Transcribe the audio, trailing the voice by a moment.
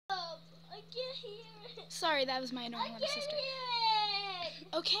Sorry, that was my annoying little sister.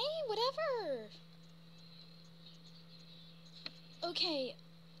 Okay, whatever. Okay,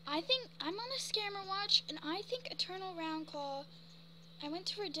 I think I'm on a scammer watch, and I think Eternal Roundclaw. I went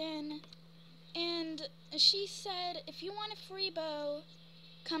to her den, and she said, if you want a free bow,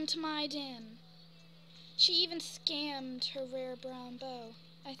 come to my den. She even scammed her rare brown bow,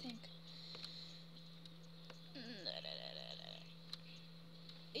 I think.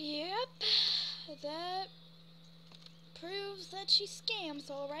 Yep, that proves that she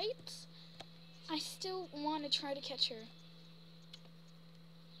scams, alright. I still want to try to catch her.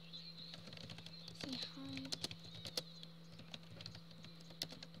 Say hi.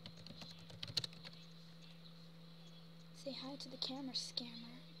 Say hi to the camera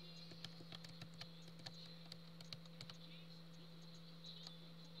scammer.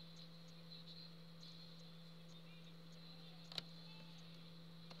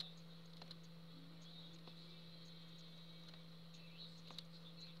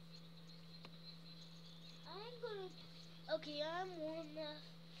 Okay, I'm warm enough.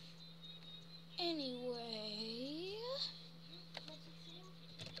 Anyway,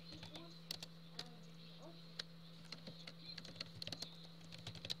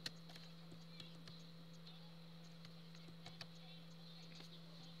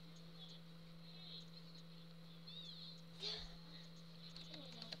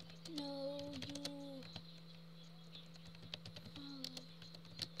 no, you.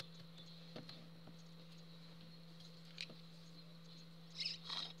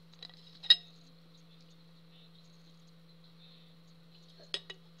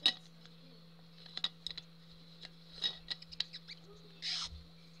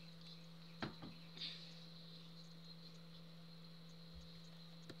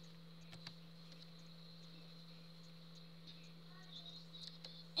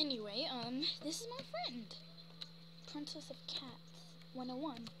 Anyway, this is my friend, Princess of Cats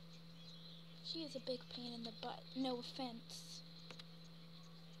 101. She is a big pain in the butt, no offense.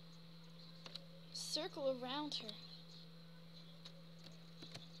 Circle around her.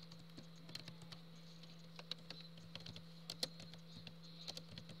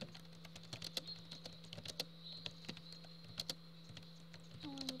 I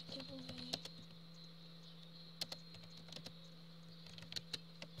wanted to give away.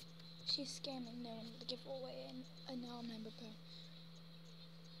 She's scamming no one to give away a non-member bow.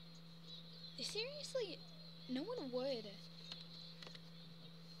 Seriously, no one would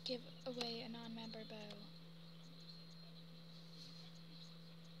give away a non-member bow.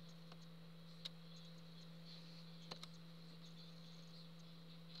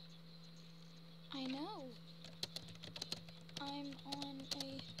 I know. I'm on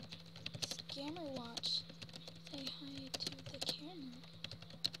a scammer watch. Say hi to the camera.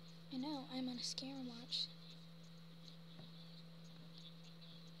 I know, I'm on a scammer watch.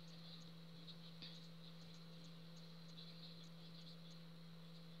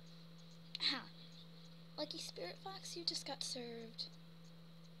 Ha! Lucky Spirit Fox, you just got served.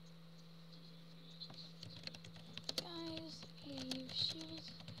 Guys, leave. She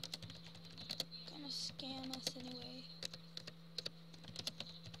was gonna scam us anyway.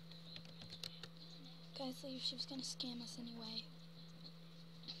 Guys, leave. She was gonna scam us anyway.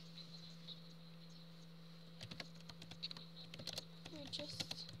 We're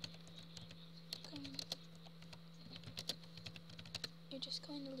just going... You're just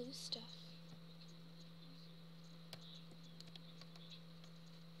going to lose stuff.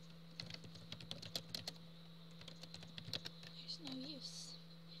 There's no use.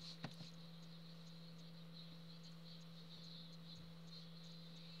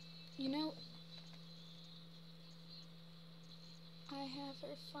 You know, I have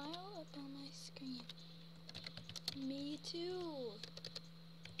her file up on my screen. Me too.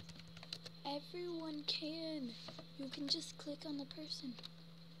 Everyone can. You can just click on the person.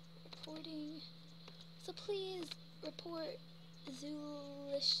 Reporting. So please report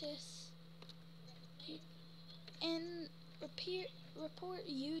Zoolicious. And report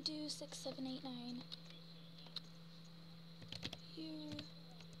UDO6789.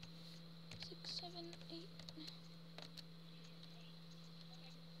 U6789.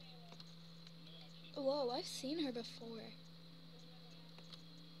 Whoa, I've seen her before.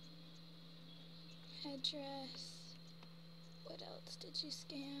 Address. What else did you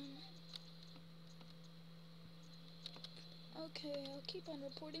scam? Okay, I'll keep on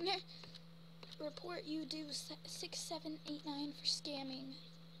reporting her. Report UDO6789 for scamming.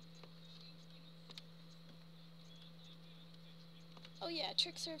 Oh yeah,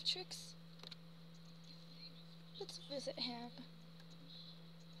 Tricks Serve Tricks. Let's visit him.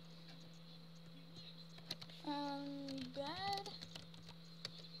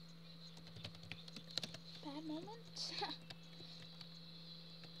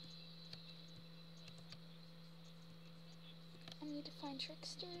 find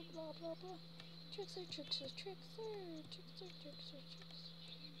Trickster, blah blah blah. Trickster, Trickster, Trickster, Trickster, Trickster, Trickster.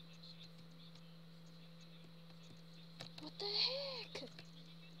 What the heck?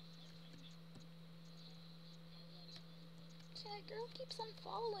 See, that girl keeps on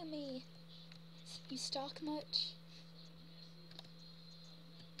following me. You stalk much?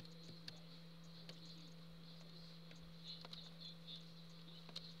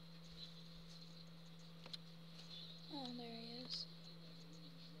 Oh, there he is.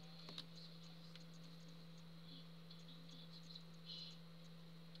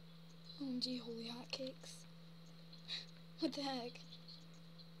 OMG, holy hotcakes. What the heck?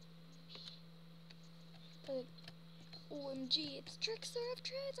 OMG, it's Trickster of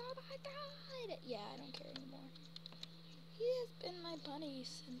Trades, oh my god! Yeah, I don't care anymore. He has been my buddy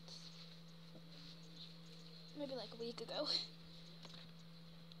since maybe like a week ago.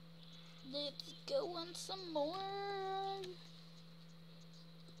 Let's go on some more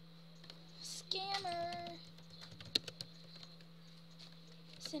scammer.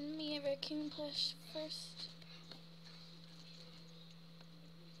 Send me a raccoon plush first.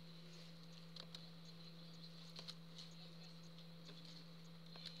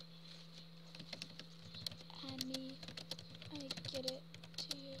 Add me, I get it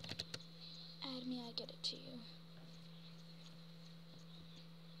to you. Add me, I get it to you.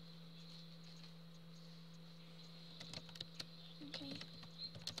 Okay.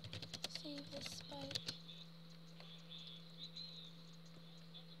 Save this spike.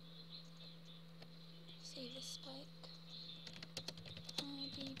 Save this spike. I'll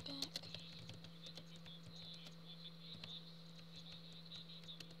be back.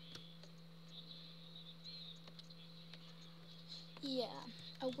 Yeah,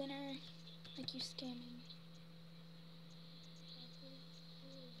 a winner like you scamming.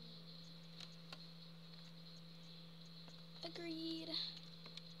 Agreed.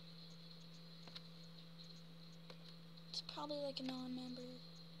 It's probably like a non-member.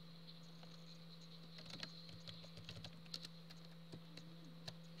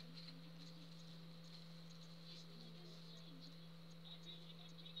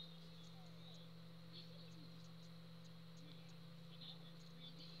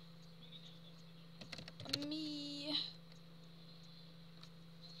 Me.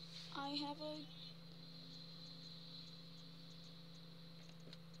 I have a...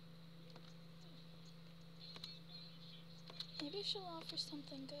 Maybe she'll offer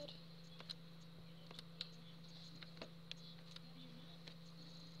something good.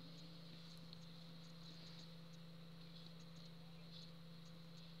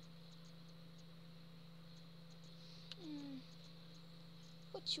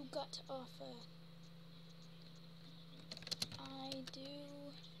 What you got to offer? I do...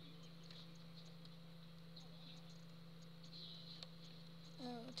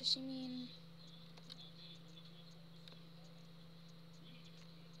 Oh, does she mean...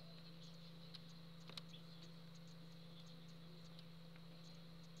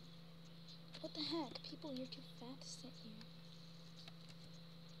 What the heck? People, you're too fat to sit here.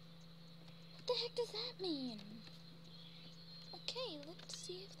 What the heck does that mean? Okay, let's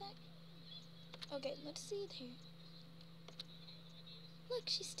see if that... Okay, let's see it here. Look,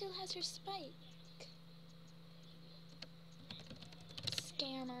 she still has her spike.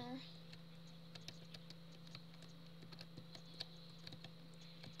 Scammer.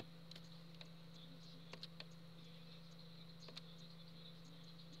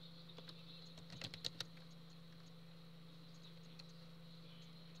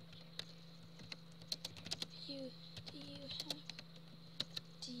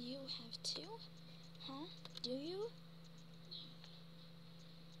 Do you have two? Huh? Do you?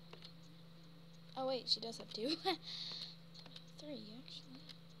 Oh wait, she does have two. 3 actually.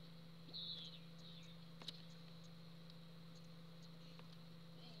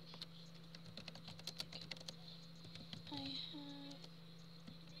 I have...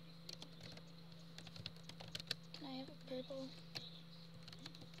 Can I have a purple?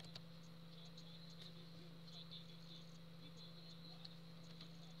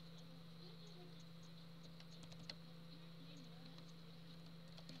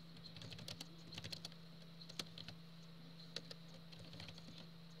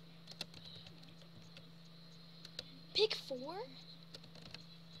 Pick 4?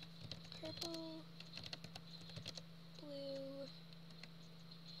 Purple, blue,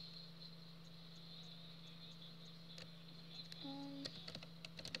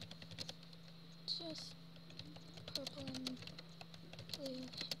 just purple and blue.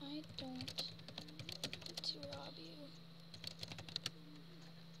 I don't want to rob you.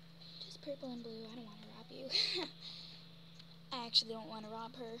 Just purple and blue. I don't want to rob you. actually don't want to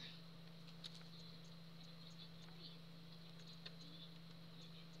rob her.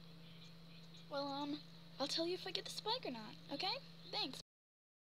 Well, I'll tell you if I get the spike or not, okay? Thanks.